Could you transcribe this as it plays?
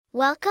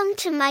Welcome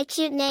to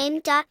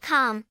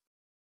mycutename.com.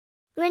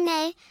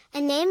 Renee, a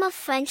name of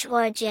French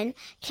origin,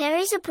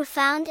 carries a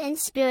profound and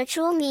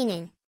spiritual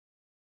meaning.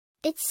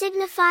 It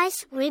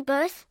signifies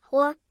rebirth,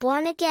 or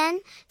born again,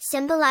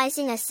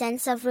 symbolizing a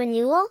sense of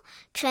renewal,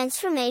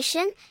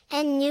 transformation,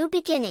 and new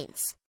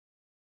beginnings.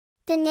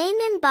 The name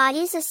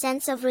embodies a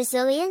sense of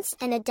resilience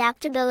and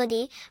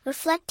adaptability,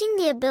 reflecting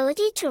the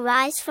ability to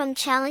rise from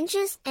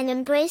challenges and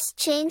embrace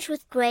change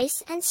with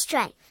grace and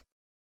strength.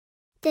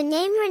 The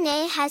name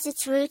Renee has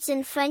its roots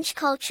in French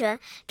culture,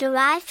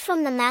 derived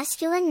from the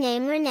masculine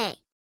name Renee.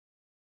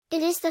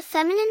 It is the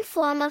feminine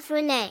form of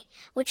Renee,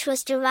 which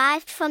was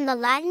derived from the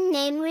Latin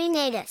name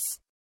Renatus.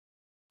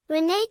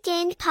 Renee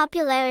gained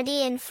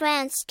popularity in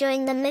France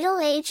during the Middle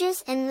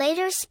Ages and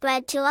later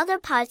spread to other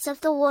parts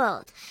of the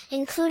world,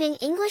 including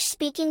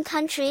English-speaking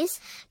countries,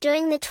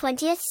 during the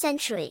 20th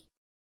century.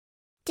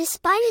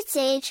 Despite its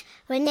age,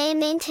 Renee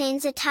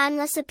maintains a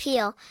timeless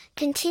appeal,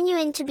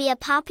 continuing to be a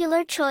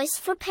popular choice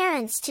for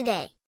parents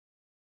today.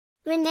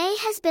 Renee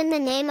has been the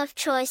name of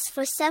choice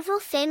for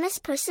several famous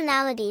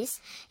personalities,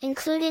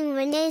 including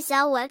Renee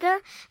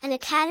Zellweger, an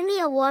Academy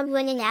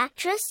Award-winning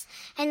actress,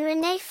 and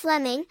Renee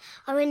Fleming,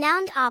 a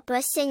renowned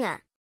opera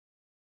singer.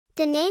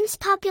 The name's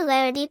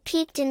popularity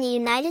peaked in the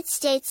United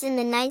States in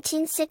the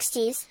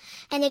 1960s,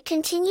 and it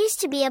continues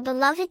to be a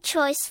beloved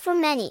choice for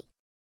many.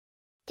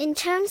 In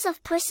terms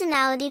of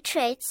personality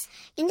traits,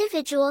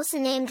 individuals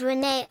named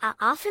Renee are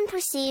often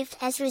perceived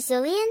as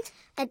resilient,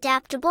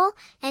 adaptable,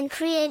 and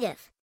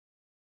creative.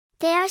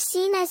 They are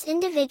seen as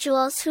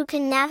individuals who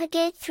can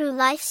navigate through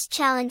life's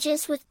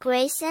challenges with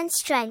grace and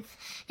strength,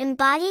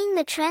 embodying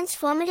the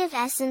transformative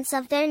essence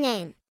of their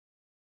name.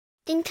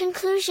 In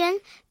conclusion,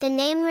 the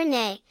name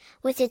Renee,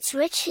 with its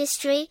rich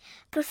history,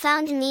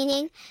 profound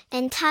meaning,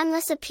 and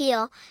timeless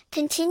appeal,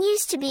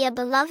 continues to be a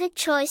beloved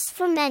choice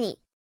for many.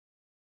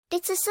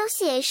 Its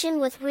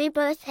association with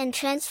rebirth and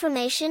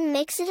transformation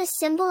makes it a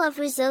symbol of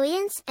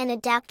resilience and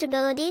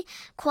adaptability,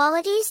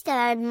 qualities that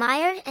are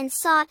admired and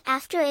sought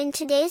after in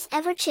today's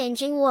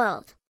ever-changing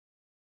world.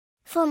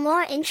 For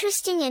more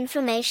interesting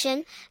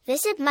information,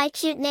 visit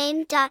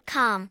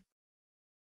mycutename.com.